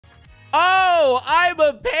Oh, I'm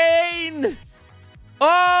a pain.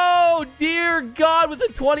 Oh, dear God. With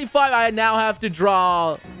a 25, I now have to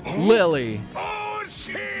draw Lily. Oh,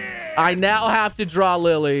 shit! I now have to draw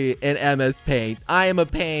Lily in MS Paint. I am a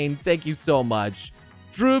pain. Thank you so much.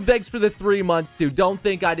 Drew, thanks for the 3 months, too. Don't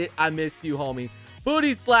think I missed you, homie.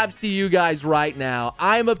 Booty slaps to you guys right now.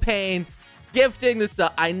 I'm a pain. Gifting this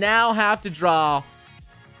up. I now have to draw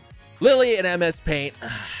Lily in MS Paint.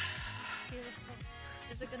 Beautiful.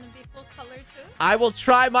 Is it going to be full color too? I will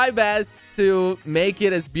try my best to make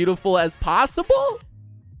it as beautiful as possible.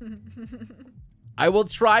 I will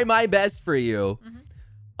try my best for you.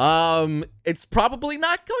 It's probably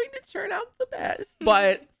not going to turn out the best,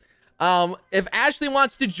 but if Ashley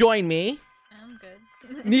wants to join me, I'm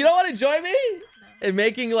good. you don't want to join me No. in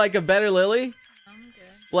making like a better Lily? I'm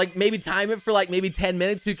good. Like maybe time it for like maybe 10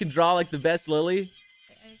 minutes who can draw like the best Lily?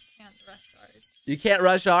 I can't rush art. You can't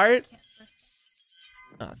rush art? Can't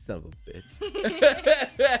rush Oh, son of a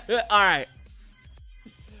bitch. All right.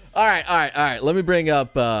 All right. Let me bring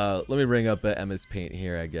up MS Paint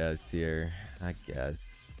here, I guess.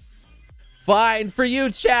 Fine. For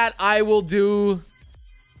you, chat, I will do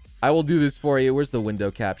this for you. Where's the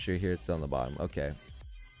window capture here? It's on the bottom. Okay.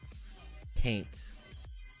 Paint.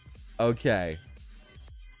 Okay.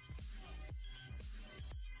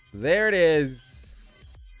 There it is.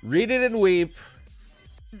 Read it and weep.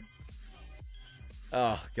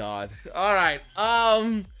 Oh, God. All right.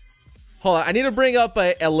 Hold on. I need to bring up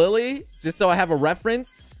a Lily just so I have a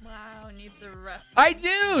reference. Wow, needs a reference. I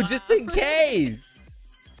do, Wow. just in case.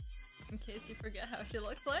 In case you forget how she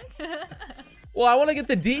looks like. Well, I want to get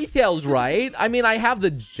the details right. I mean, I have the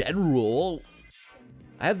general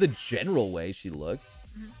way she looks.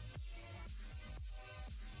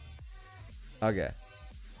 Okay.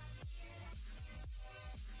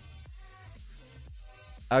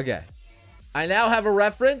 Okay. I now have a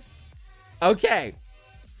reference. Okay.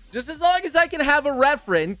 Just as long as I can have a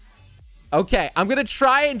reference. Okay. I'm going to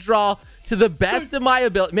try and draw to the best of my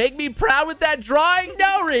ability. Make me proud with that drawing?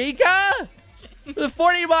 No, Rika. The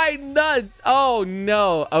 40 by nuts. Oh,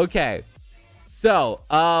 no. Okay. So,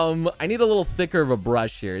 I need a little thicker of a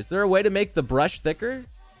brush here. Is there a way to make the brush thicker?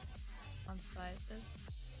 On sizes.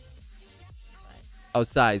 Oh,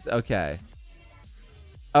 size. Okay.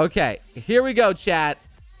 Okay. Here we go, chat.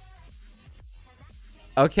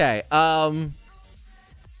 Okay.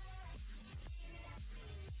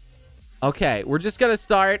 Okay. We're just going to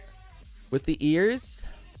start with the ears.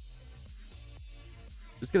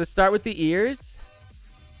 Just going to start with the ears.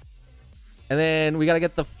 And then we got to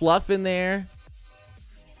get the fluff in there.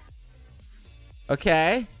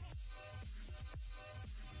 Okay.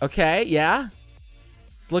 Okay. Yeah.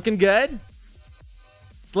 It's looking good.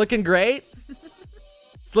 It's looking great.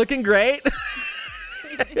 It's looking great.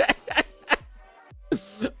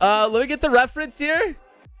 Let me get the reference here.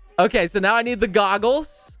 Okay, so now I need the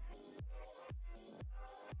goggles.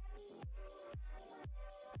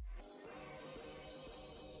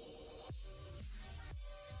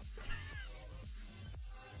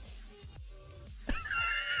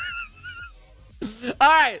 All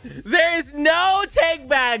right, there is no take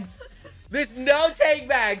backs. There's no take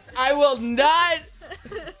backs. I will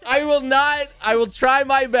try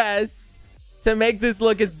my best to make this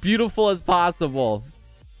look as beautiful as possible.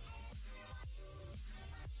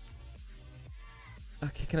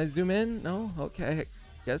 Okay, can I zoom in? No? Okay,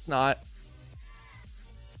 guess not.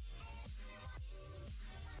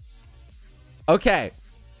 Okay,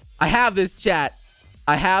 I have this, chat.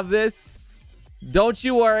 I have this. Don't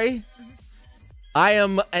you worry. I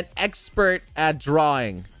am an expert at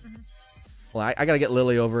drawing. Well, I gotta get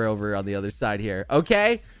Lily over on the other side here.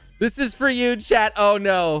 Okay, this is for you, chat. Oh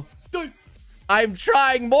no, I'm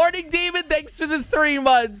trying. Morning Demon, thanks for the 3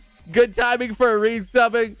 months. Good timing for a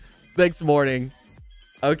resubbing. Thanks, Morning.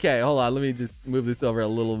 Okay, hold on. Let me just move this over a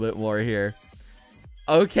little bit more here.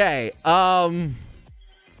 Okay.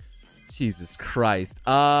 Jesus Christ.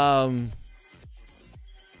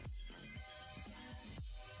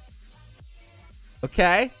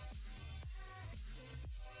 Okay.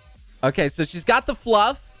 Okay, so she's got the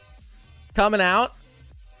fluff coming out.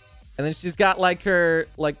 And then she's got like her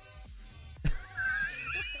like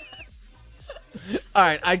all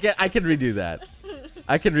right, I can redo that.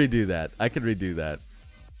 I can redo that.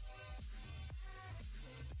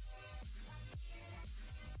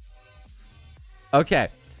 Okay.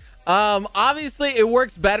 Obviously it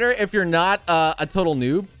works better if you're not a total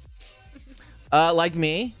noob. Like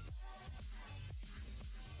me.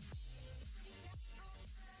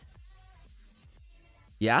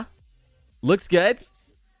 Yeah. Looks good.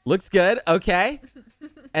 Okay.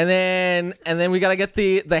 And then we got to get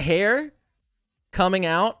the hair coming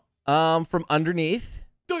out. from underneath.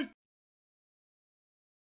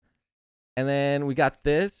 And then we got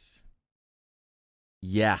this.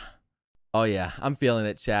 Yeah. Oh, yeah. I'm feeling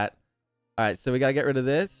it, chat. All right, so we got to get rid of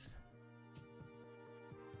this.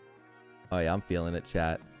 Oh, yeah. I'm feeling it,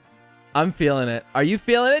 chat. I'm feeling it. Are you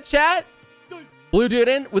feeling it, chat? Blue dude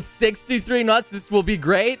in with 63 nuts. This will be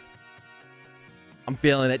great. I'm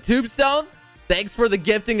feeling it. Tubestone, thanks for the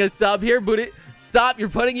gifting a sub here. Booty, stop. You're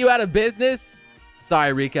putting you out of business.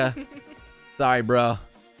 Sorry, Rika. Sorry, bro.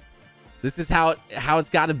 This is how it's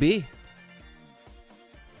got to be.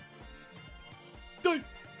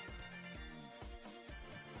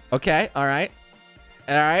 Okay, all right.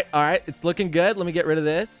 All right, all right. It's looking good. Let me get rid of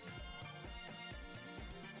this.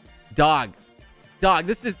 Dog,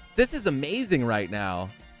 this is amazing right now.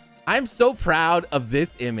 I'm so proud of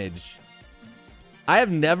this image. I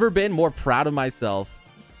have never been more proud of myself.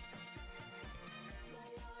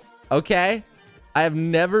 Okay? I have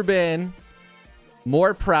never been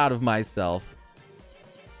more proud of myself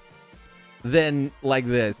than like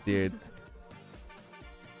this, dude.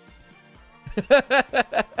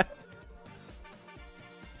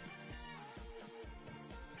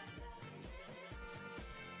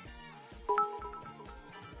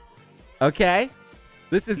 Okay.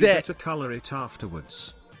 This is you it. better color it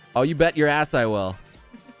afterwards. Oh, you bet your ass I will.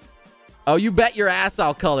 Oh, you bet your ass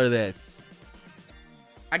I'll color this.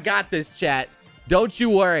 I got this, chat. Don't you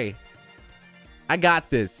worry. I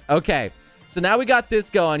got this. Okay. So now we got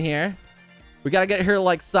this going here. We got to get her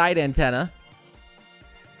like side antenna.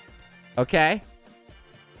 Okay.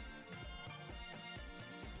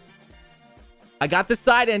 I got the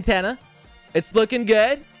side antenna. It's looking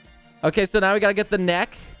good. Okay, so now we got to get the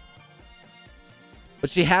neck. But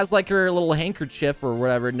she has like her little handkerchief or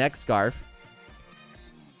whatever, neck scarf.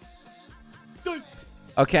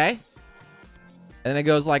 Okay. And then it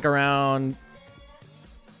goes like around.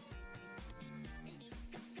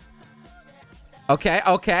 Okay,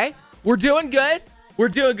 okay. We're doing good. We're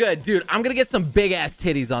doing good. Dude, I'm going to get some big ass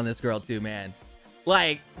titties on this girl too, man.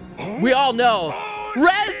 Like, we all know.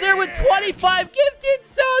 Rezzer with 25 gifted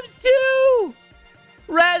subs too.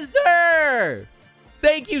 Rezzer.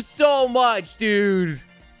 Thank you so much, dude.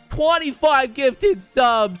 25 gifted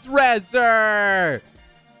subs, Rezzer.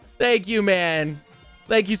 Thank you, man.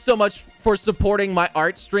 Thank you so much for supporting my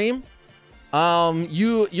art stream.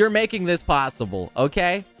 You're making this possible,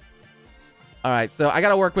 okay? All right, so I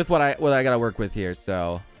gotta work with what I gotta work with here.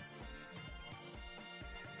 So,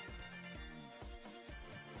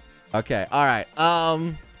 okay, all right.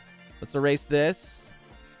 Let's erase this.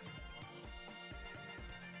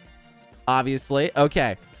 Obviously.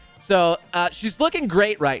 Okay. So, she's looking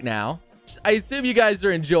great right now. I assume you guys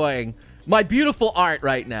are enjoying my beautiful art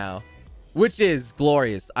right now, which is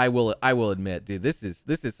glorious. I will admit, dude, this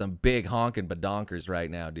is some big honking badonkers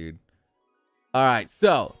right now, dude. All right.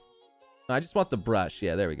 So, I just want the brush.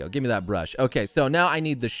 Yeah, there we go. Give me that brush. Okay. So now I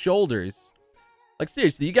need the shoulders. Like,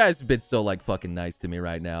 seriously, you guys have been so like fucking nice to me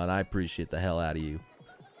right now, and I appreciate the hell out of you.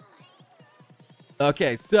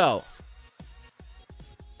 Okay. So,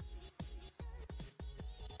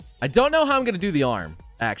 I don't know how I'm going to do the arm,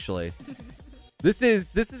 actually. This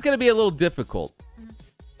is going to be a little difficult.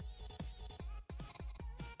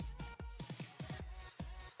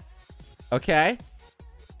 Okay.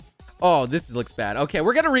 Oh, this looks bad. Okay,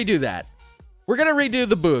 we're going to redo that. We're going to redo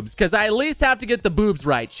the boobs, because I at least have to get the boobs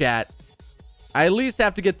right, chat. I at least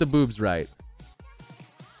have to get the boobs right.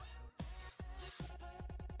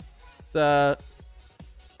 So,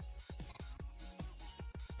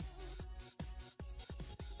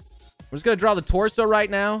 I'm just gonna draw the torso right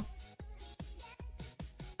now.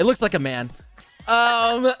 It looks like a man.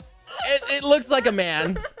 It looks like a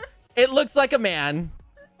man. It looks like a man.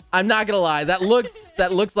 I'm not gonna lie. That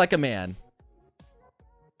looks like a man.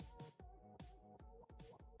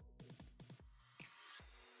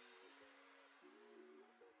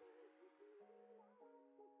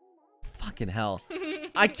 Fucking hell.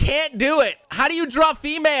 I can't do it. How do you draw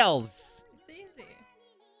females? It's easy.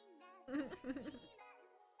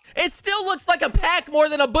 It still looks like a peck more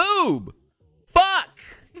than a boob. Fuck.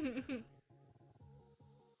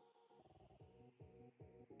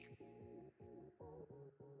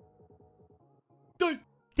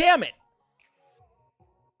 Damn it.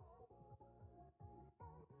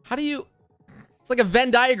 How do you... It's like a Venn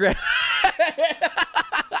diagram.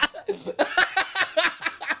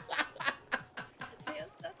 Yes,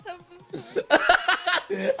 that's how boobs work.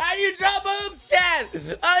 How do you draw boobs, Chad?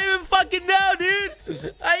 I don't even fucking know, dude.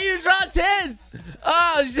 How do you draw tits?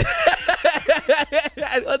 Oh, shit.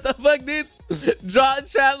 What the fuck, dude? Draw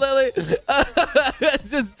chat, Lily.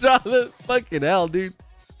 Just draw the fucking hell, dude.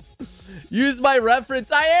 Use my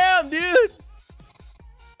reference. I am, dude.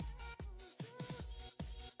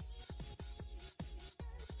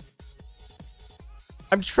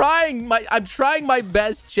 I'm trying my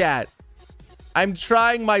best, chat. I'm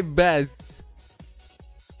trying my best.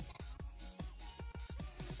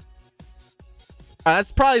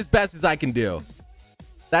 That's probably as best as I can do.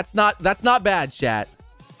 That's not bad, chat.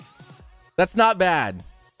 That's not bad.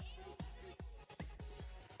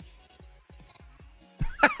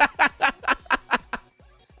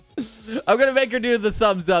 I'm gonna make her do the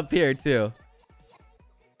thumbs up here too,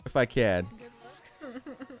 if I can.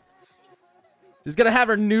 She's gonna have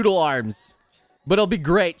her noodle arms, but it'll be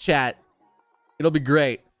great, chat. It'll be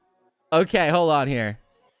great. Okay, hold on here.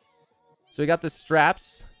 So we got the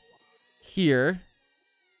straps here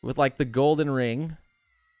with like the golden ring,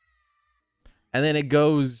 and then it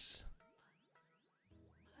goes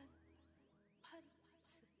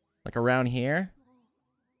like around here.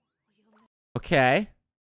 Okay.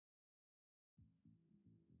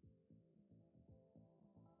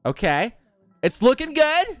 Okay. It's looking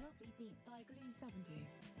good.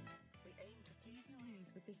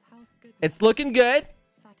 It's looking good.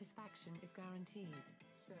 Satisfaction is guaranteed.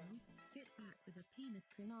 So, sit back with a peanut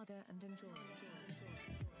granada and enjoy.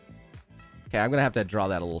 Okay, I'm gonna have to draw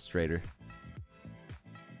that a little straighter.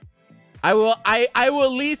 I will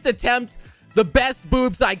at least attempt the best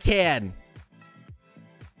boobs I can.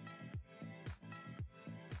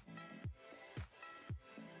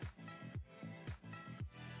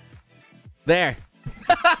 There.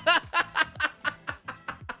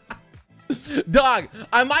 Dog,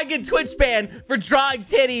 I might get Twitch banned for drawing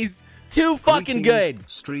titties too fucking good.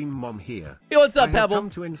 Stream Mom here. Hey, what's up, I have Pebble? come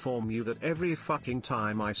to inform you that every fucking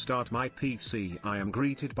time I start my PC, I am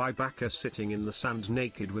greeted by Baka sitting in the sand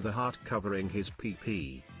naked with a heart covering his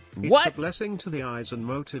PP. It's What? a blessing to the eyes and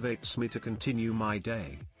motivates me to continue my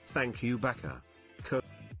day. Thank you, Baka.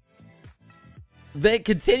 They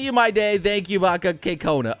continue my day. Thank you, Baka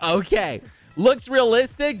Kekona. Okay. Looks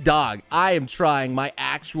realistic? Dog, I am trying my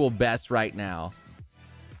actual best right now.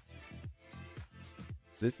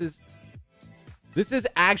 This is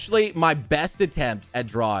actually my best attempt at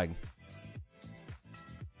drawing.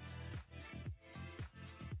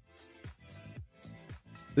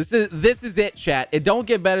 This is it, chat. It don't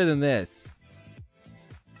get better than this.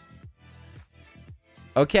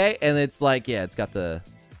 Okay, and it's like, yeah, it's got the...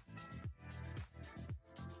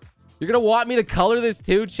 You're gonna want me to color this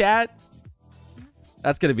too, chat?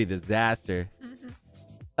 That's gonna be a disaster.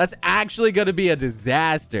 That's actually gonna be a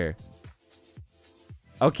disaster.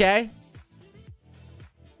 Okay?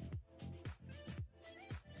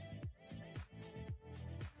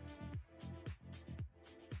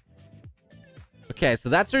 Okay, so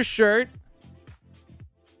that's her shirt.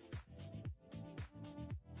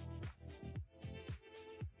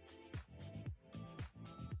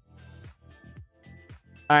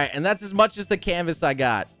 All right, and that's as much as the canvas I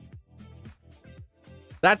got.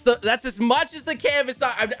 That's as much as the canvas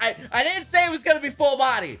I didn't say it was gonna be full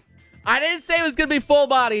body. I didn't say it was gonna be full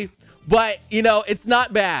body, but you know, it's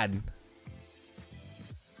not bad.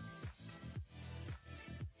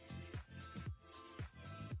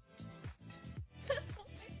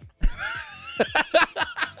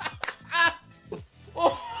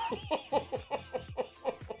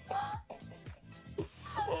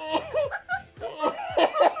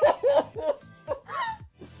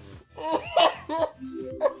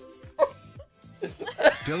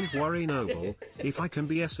 Don't worry, Noble. If I can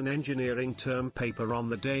BS an engineering term paper on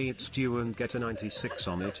the day it's due and get a 96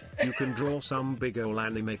 on it, you can draw some big ol'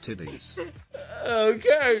 anime titties.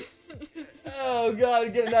 Okay. Oh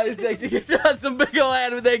god, get a 96. You can draw some big ol'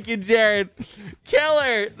 anime. Thank you, Jared.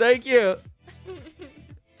 Killer. Thank you.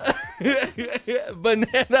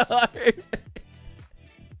 Banana heart.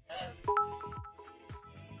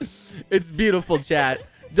 It's beautiful, chat.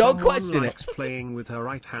 Don't Someone question likes it. playing with her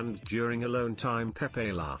right hand during alone time.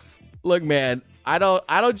 Pepe laugh. Look, man, I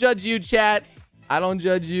don't judge you, chat. I don't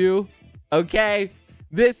judge you. Okay?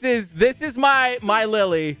 This is my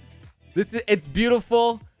Lily. It's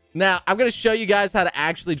beautiful. Now, I'm going to show you guys how to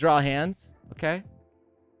actually draw hands, okay?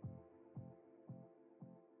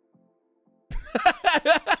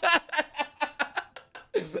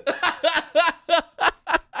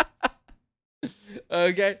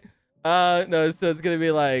 Okay. No, so it's gonna be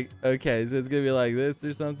like, okay, so it's gonna be like this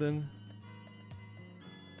or something.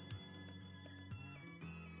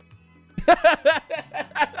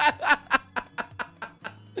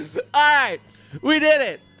 Alright, we did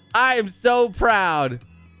it. I am so proud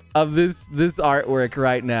of this artwork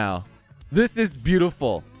right now. This is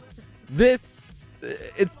beautiful. It's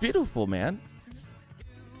beautiful, man.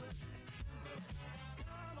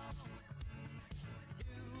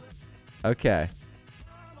 Okay.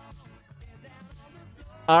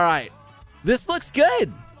 All right. This looks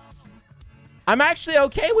good. I'm actually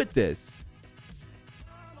okay with this.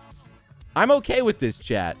 I'm okay with this,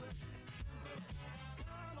 chat.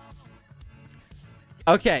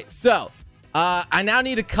 Okay, so I now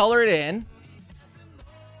need to color it in.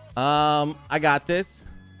 I got this.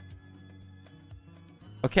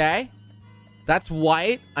 Okay. That's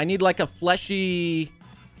white. I need like a fleshy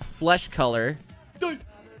flesh color. I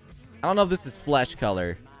don't know if this is flesh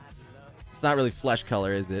color. It's not really flesh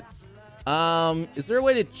color, is it? Is there a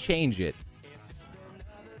way to change it?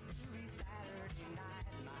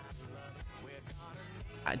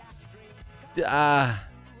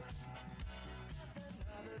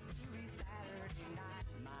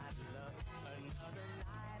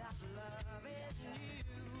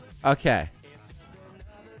 Okay.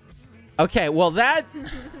 Okay, well that's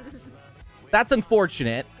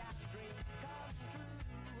unfortunate.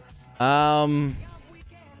 I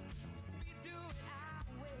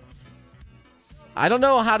don't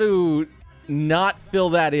know how to not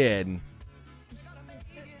fill that in.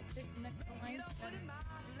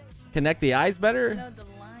 Connect the eyes better? No, the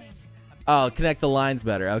line. Oh, connect the lines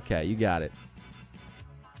better. Okay, you got it.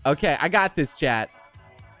 Okay, I got this, chat.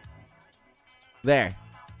 There.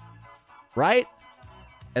 Right?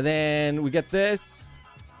 And then we get this.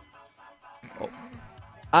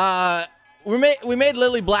 Oh. We made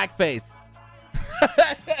Lily blackface.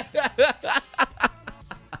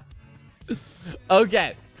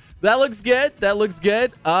 Okay. That looks good. That looks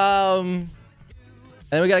good. And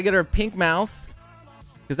then we gotta get her pink mouth.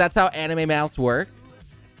 Because that's how anime mouths work.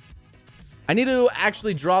 I need to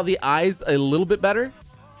actually draw the eyes a little bit better.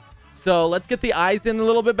 So let's get the eyes in a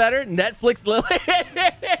little bit better. Netflix Lily.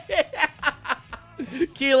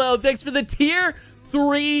 Kilo, thanks for the tier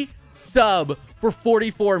 3 sub for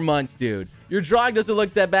 44 months, dude. Your drawing doesn't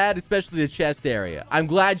look that bad, especially the chest area. I'm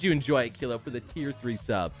glad you enjoy it, Kilo, for the tier 3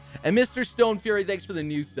 sub. And Mr. Stone Fury, thanks for the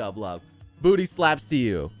new sub, love. Booty slaps to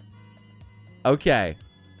you. Okay.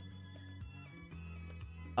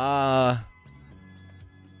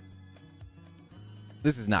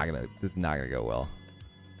 This is not gonna go well.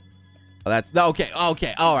 Oh, that's no, okay,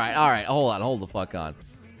 okay, all right, hold the fuck on.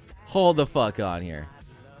 Hold the fuck on here.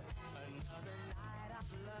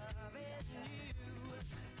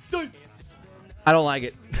 I don't like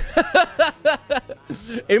it.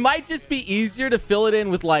 It might just be easier to fill it in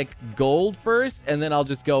with like gold first, and then I'll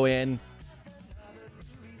just go in. And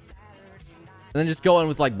then just go in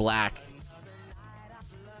with like black.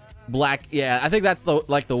 Black, yeah, I think that's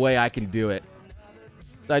the way I can do it.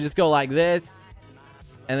 So I just go like this,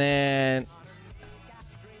 and then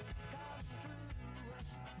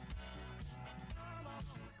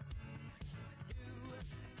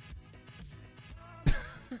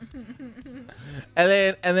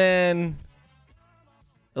and then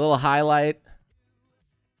a little highlight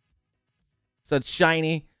so it's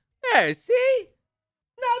shiny. There, see?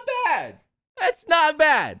 Not bad. That's not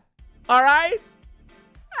bad. All right?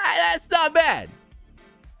 That's not bad.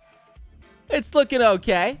 It's looking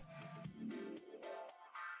okay.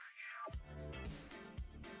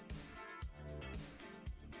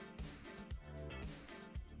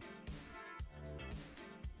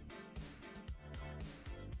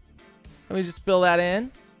 Let me just fill that in.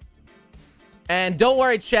 And don't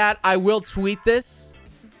worry, chat. I will tweet this.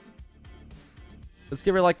 Let's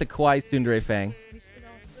give her like the Kawaii Tsundere Fang. We should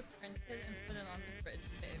also print it and put it on the fridge,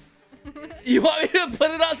 babe. You want me to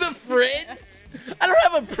put it on the fridge? I don't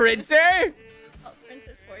have a printer. I'll print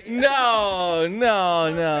it for you. No,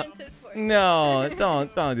 no, no. Print it for you. No,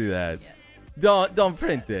 don't do that. Yes. Don't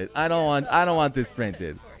print it. I don't want this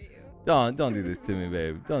printed. For you. Don't do this to me,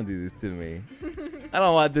 babe. Don't do this to me. I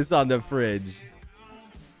don't want this on the fridge.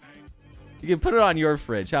 You can put it on your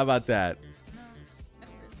fridge. How about that?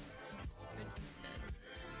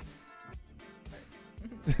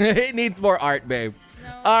 It needs more art, babe.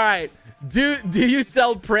 No. All right. Do you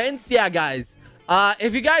sell prints? Yeah, guys.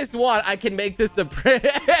 If you guys want, I can make this a print.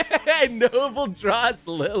 Noble draws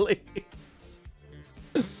Lily.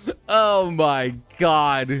 Oh my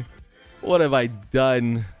god. What have I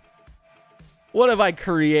done? What have I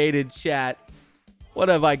created, chat? What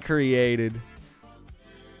have I created?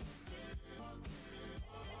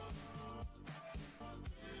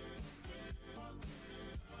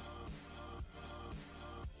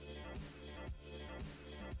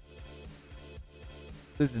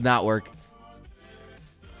 This does not work.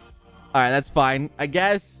 All right, that's fine, I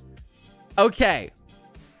guess. Okay.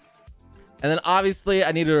 And then obviously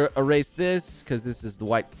I need to erase this because this is the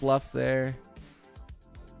white fluff there.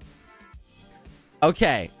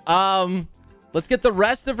 Okay. Let's get the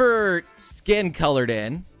rest of her skin colored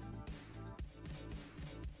in.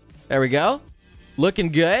 There we go.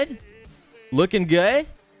 Looking good. Looking good.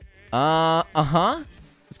 Uh-huh.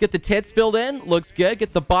 Let's get the tits filled in. Looks good.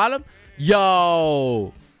 Get the bottom.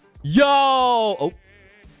 Yo. Yo. Oh.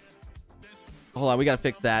 Hold on. We got to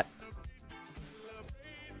fix that.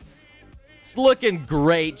 It's looking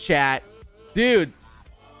great, chat. Dude.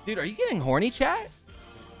 Dude, are you getting horny, chat?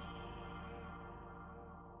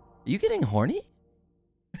 Are you getting horny?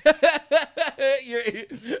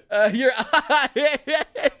 Your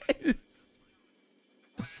eyes.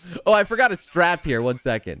 Oh, I forgot a strap here. 1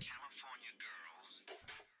 second.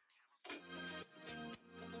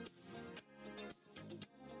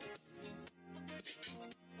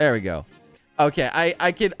 There we go. Okay,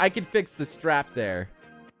 I can fix the strap there.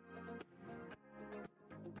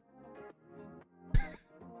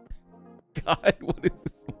 God, what is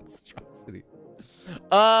this monstrosity?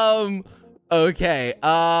 Okay.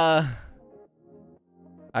 I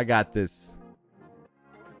got this.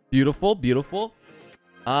 Beautiful, beautiful.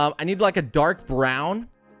 I need like a dark brown.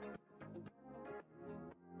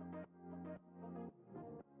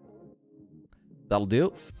 That'll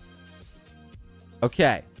do.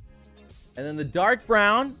 Okay. And then the dark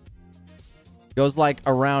brown goes like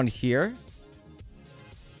around here.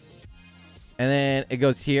 And then it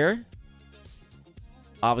goes here.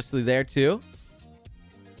 Obviously there too.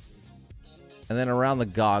 And then around the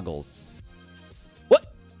goggles.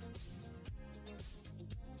 What?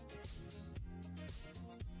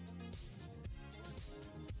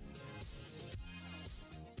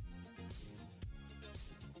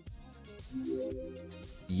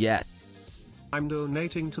 Yes. I'm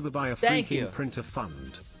donating to the Buy a Thank Freaking you. Printer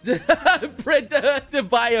Fund. Printer to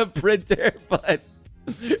buy a printer, but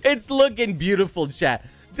it's looking beautiful, chat.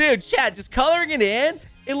 Dude, chat, just coloring it in,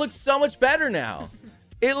 it looks so much better now.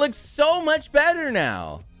 It looks so much better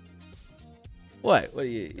now. What? What do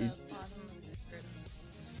you? The bottom of your shirt.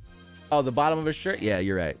 Oh, the bottom of his shirt? Yeah,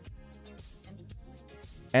 you're right.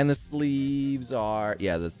 And the sleeves are...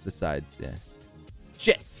 Yeah, the sides, yeah.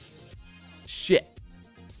 Shit. Shit.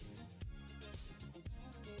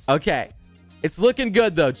 Okay. It's looking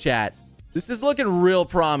good, though, chat. This is looking real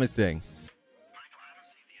promising.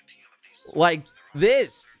 Like,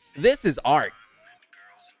 this is art.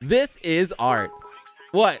 This is art.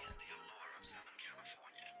 What?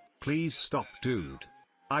 Please stop, dude.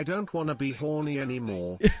 I don't want to be horny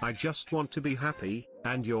anymore. I just want to be happy,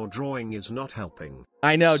 and your drawing is not helping.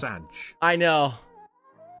 I know. Sag. I know.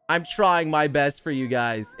 I'm trying my best for you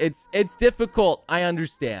guys. It's difficult, I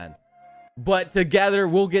understand. But together,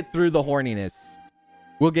 we'll get through the horniness.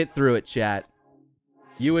 We'll get through it, chat.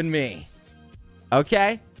 You and me.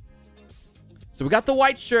 Okay? So we got the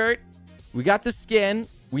white shirt. We got the skin.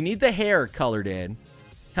 We need the hair colored in.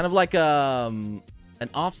 Kind of like an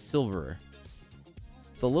off silver.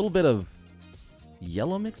 With a little bit of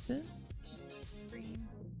yellow mixed in. Green.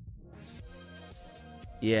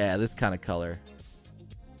 Yeah, this kind of color.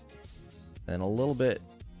 And a little bit.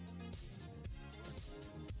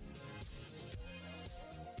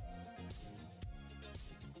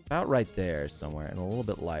 About right there somewhere. And a little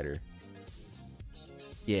bit lighter.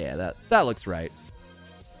 Yeah, that looks right.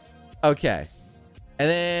 Okay. And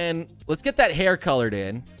then let's get that hair colored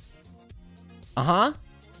in. Uh-huh.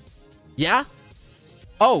 Yeah?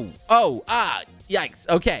 Yikes.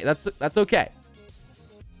 Okay, that's okay.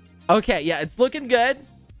 Okay, yeah, it's looking good.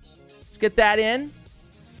 Let's get that in.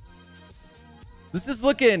 This is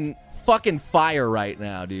looking fucking fire right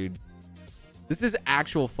now, dude. This is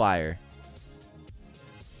actual fire.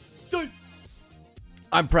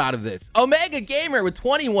 I'm proud of this. Omega Gamer with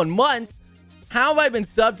 21 months. How have I been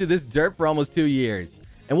subbed to this dirt for almost 2 years?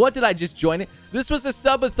 And what did I just join it? This was a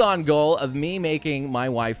subathon goal of me making my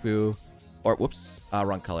waifu, or whoops,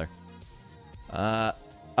 wrong color.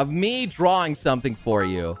 Of me drawing something for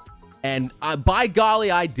you. And by golly,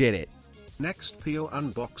 I did it. Next PO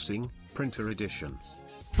unboxing, printer edition.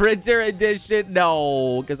 Printer edition?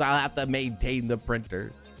 No, because I'll have to maintain the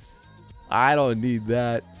printer. I don't need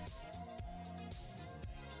that.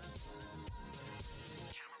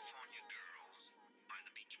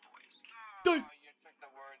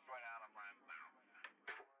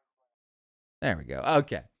 There we go.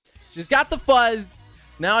 Okay. She's got the fuzz.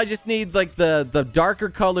 Now I just need like the darker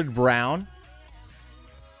colored brown.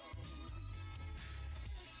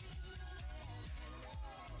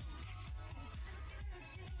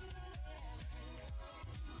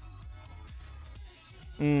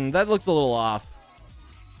 That looks a little off.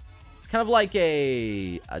 It's kind of like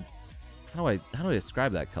how do I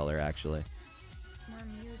describe that color actually? More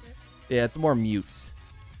muted. Yeah, it's more mute.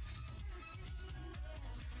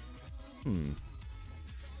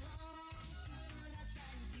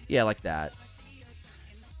 Yeah, like that.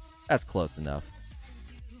 That's close enough.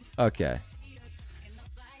 Okay.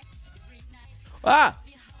 Ah!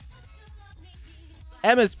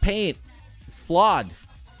 Emma's paint. It's flawed.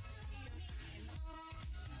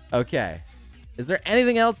 Okay. Is there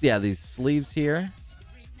anything else? Yeah, these sleeves here.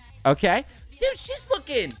 Okay. Dude, she's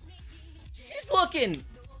looking.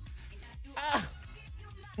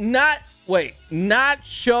 Not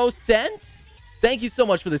show sense? Thank you so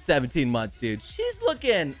much for the 17 months, dude. She's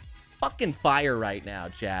looking fucking fire right now,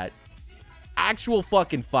 chat. Actual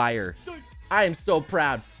fucking fire. I am so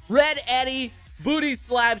proud. Red Eddie, booty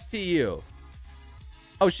slaps to you.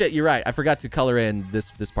 Oh shit, you're right. I forgot to color in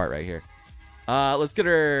this part right here. Let's get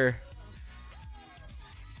her.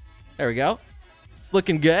 There we go. It's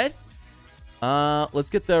looking good. Let's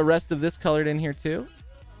get the rest of this colored in here too.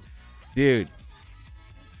 Dude.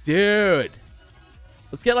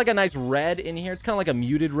 Let's get like a nice red in here. It's kind of like a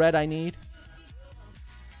muted red I need.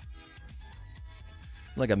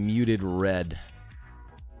 Like a muted red.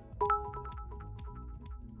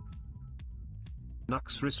 Nux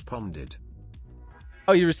responded.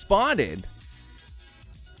 Oh, he responded?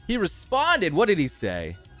 He responded? What did he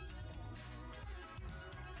say?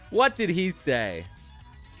 What did he say?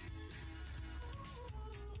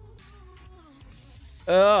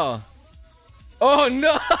 Oh. Oh,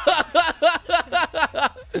 no.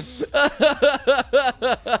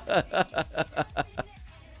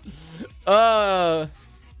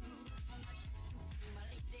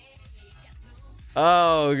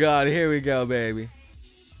 Oh, God. Here we go, baby.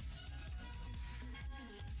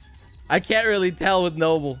 I can't really tell with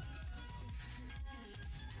Noble.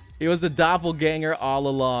 He was a doppelganger all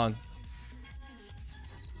along.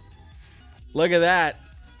 Look at that.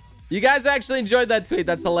 You guys actually enjoyed that tweet.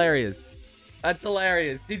 That's hilarious. That's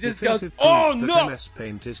hilarious. He just goes, oh no! MS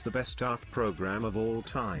Paint is the best art program of all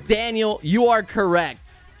time. Daniel, you are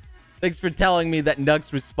correct. Thanks for telling me that Nux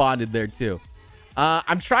responded there too.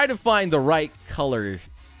 I'm trying to find the right color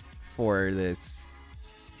for this.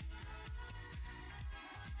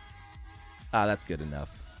 Ah, that's good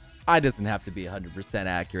enough. I doesn't have to be 100%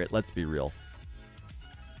 accurate. Let's be real.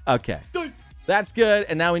 Okay. That's good.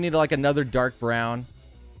 And now we need like another dark brown.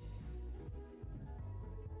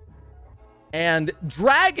 And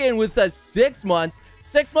Dragon with us 6 months.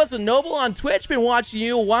 6 months with Noble on Twitch. Been watching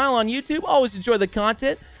you a while on YouTube. Always enjoy the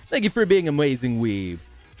content. Thank you for being amazing weeb.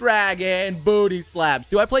 Dragon booty slaps.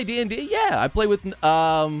 Do I play D&D? Yeah, I play with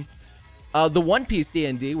the One Piece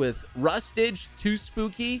D&D with Rustage, Too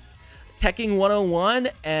Spooky, Teching 101,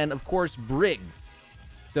 and of course Briggs.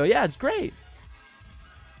 So yeah, it's great.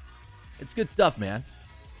 It's good stuff, man.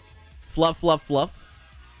 Fluff, fluff, fluff.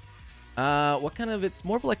 What kind of, it's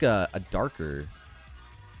more of like a darker,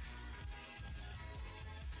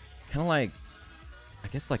 kind of like, I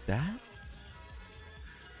guess like that.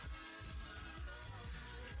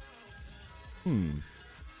 It's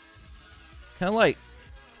kind of like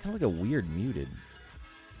a weird muted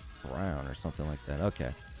brown or something like that.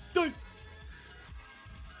 Okay.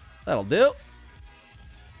 That'll do.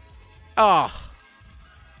 Oh,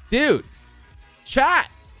 dude,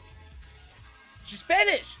 chat. She's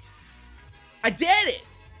finished. I did it.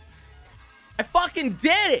 I fucking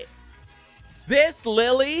did it. This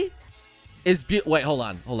Lily is wait, hold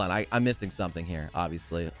on. I'm missing something here,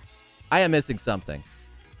 obviously. I am missing something.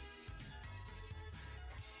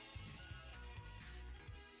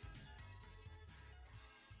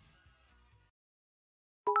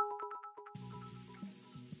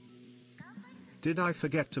 Did I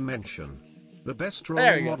forget to mention? The best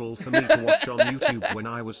role model for me to watch on YouTube when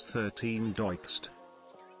I was 13 doixed.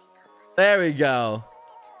 There we go.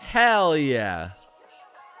 Hell yeah.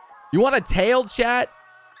 You want a tail, chat?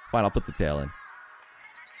 Fine, I'll put the tail in.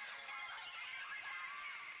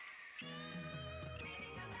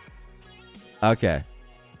 Okay.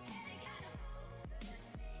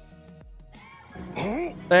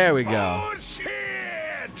 There we go. Oh, shit!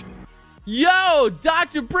 Yo,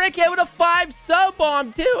 Dr. Brickhead with a 5 sub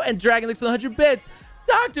bomb too, and Dragon Leaks with 100 bits.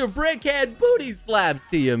 Dr. Brickhead booty slaps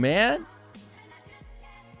to you, man.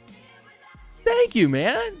 Thank you,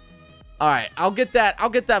 man. All right, I'll get that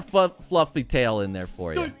fluffy tail in there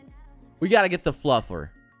for you. We got to get the fluffer.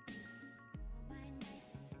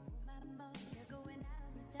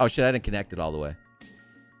 Oh shit, I didn't connect it all the way.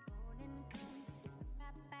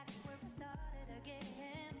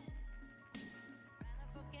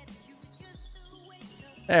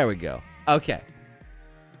 There we go. Okay.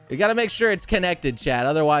 We got to make sure it's connected, chat.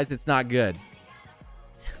 Otherwise, it's not good.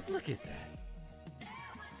 Look at that.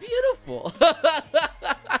 It's beautiful.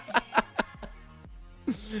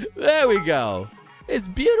 There we go. It's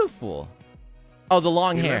beautiful. Oh, the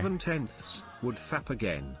long hair. 11/10 would fap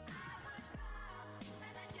again.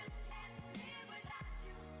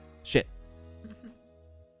 Shit.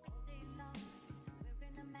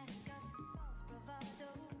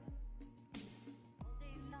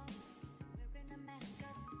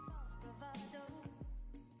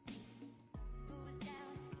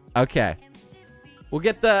 Okay. We'll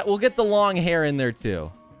get the long hair in there too.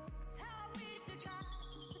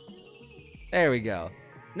 There we go.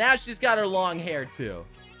 Now she's got her long hair too.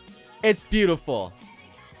 It's beautiful.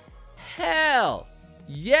 Hell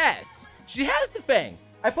yes. She has the fang.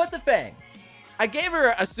 I put the fang. I gave her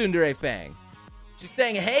a tsundere fang. She's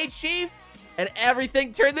saying, hey, chief, and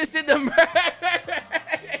everything turned this into murder.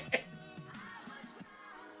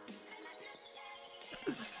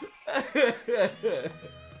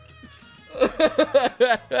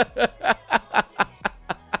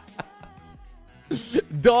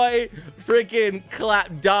 Doi freaking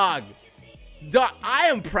clap dog. Dog, I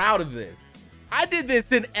am proud of this. I did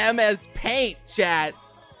this in MS Paint, chat.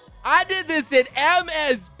 I did this in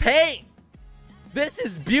MS Paint. This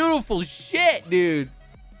is beautiful shit, dude.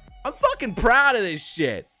 I'm fucking proud of this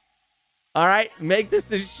shit. All right, make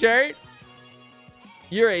this a shirt.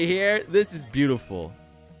 You're right here. This is beautiful.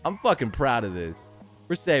 I'm fucking proud of this.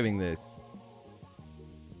 We're saving this.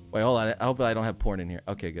 Wait, hold on. I hope I don't have porn in here.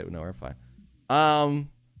 Okay, good. No, we're fine.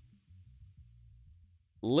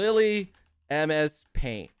 Lily MS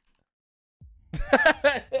Paint.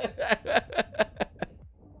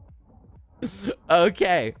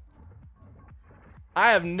 Okay.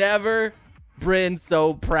 I have never been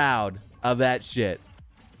so proud of that shit.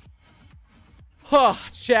 Oh,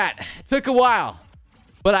 chat. It took a while,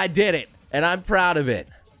 but I did it, and I'm proud of it.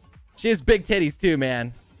 She has big titties too,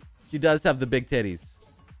 man. She does have the big titties.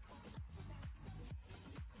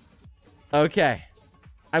 Okay.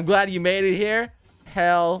 I'm glad you made it here.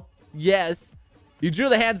 Hell yes. You drew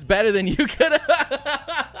the hands better than you could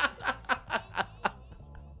have.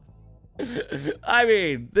 I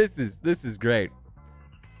mean, this is great.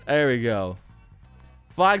 There we go.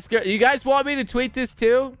 Fox girl, you guys want me to tweet this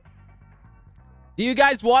too? Do you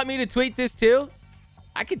guys want me to tweet this too?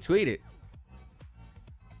 I can tweet it.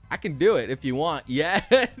 I can do it if you want. Yes.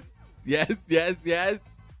 Yes, yes,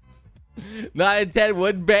 yes. 9 and 10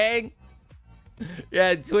 would bang.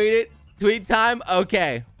 Yeah, tweet it. Tweet time.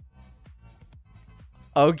 Okay.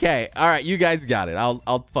 Okay. All right, you guys got it.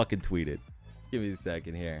 I'll fucking tweet it. Give me a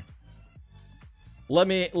second here. Let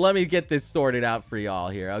me get this sorted out for y'all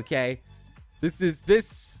here, okay? This is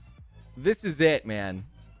it, man.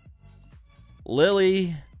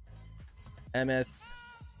 Lily MS.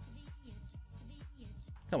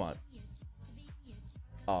 Come on.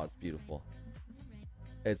 Oh, it's beautiful.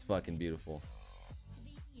 It's fucking beautiful.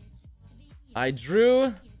 I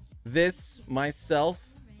drew this myself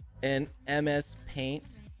in MS Paint,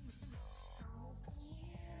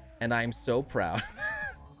 and I'm so proud.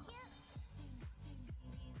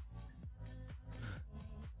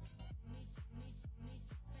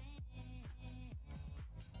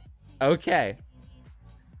 Okay.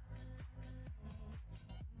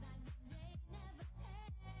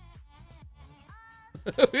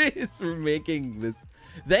 Homies for making this.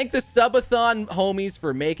 Thank the Subathon homies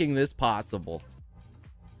for making this possible.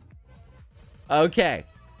 Okay.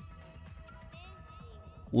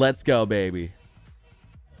 Let's go, baby.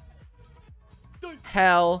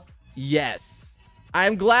 Hell yes.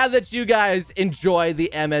 I'm glad that you guys enjoy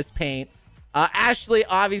the MS Paint. Ashley,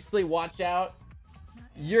 obviously, watch out.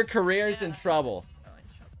 Your career's in trouble.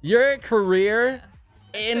 Your career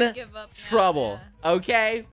in trouble. Okay?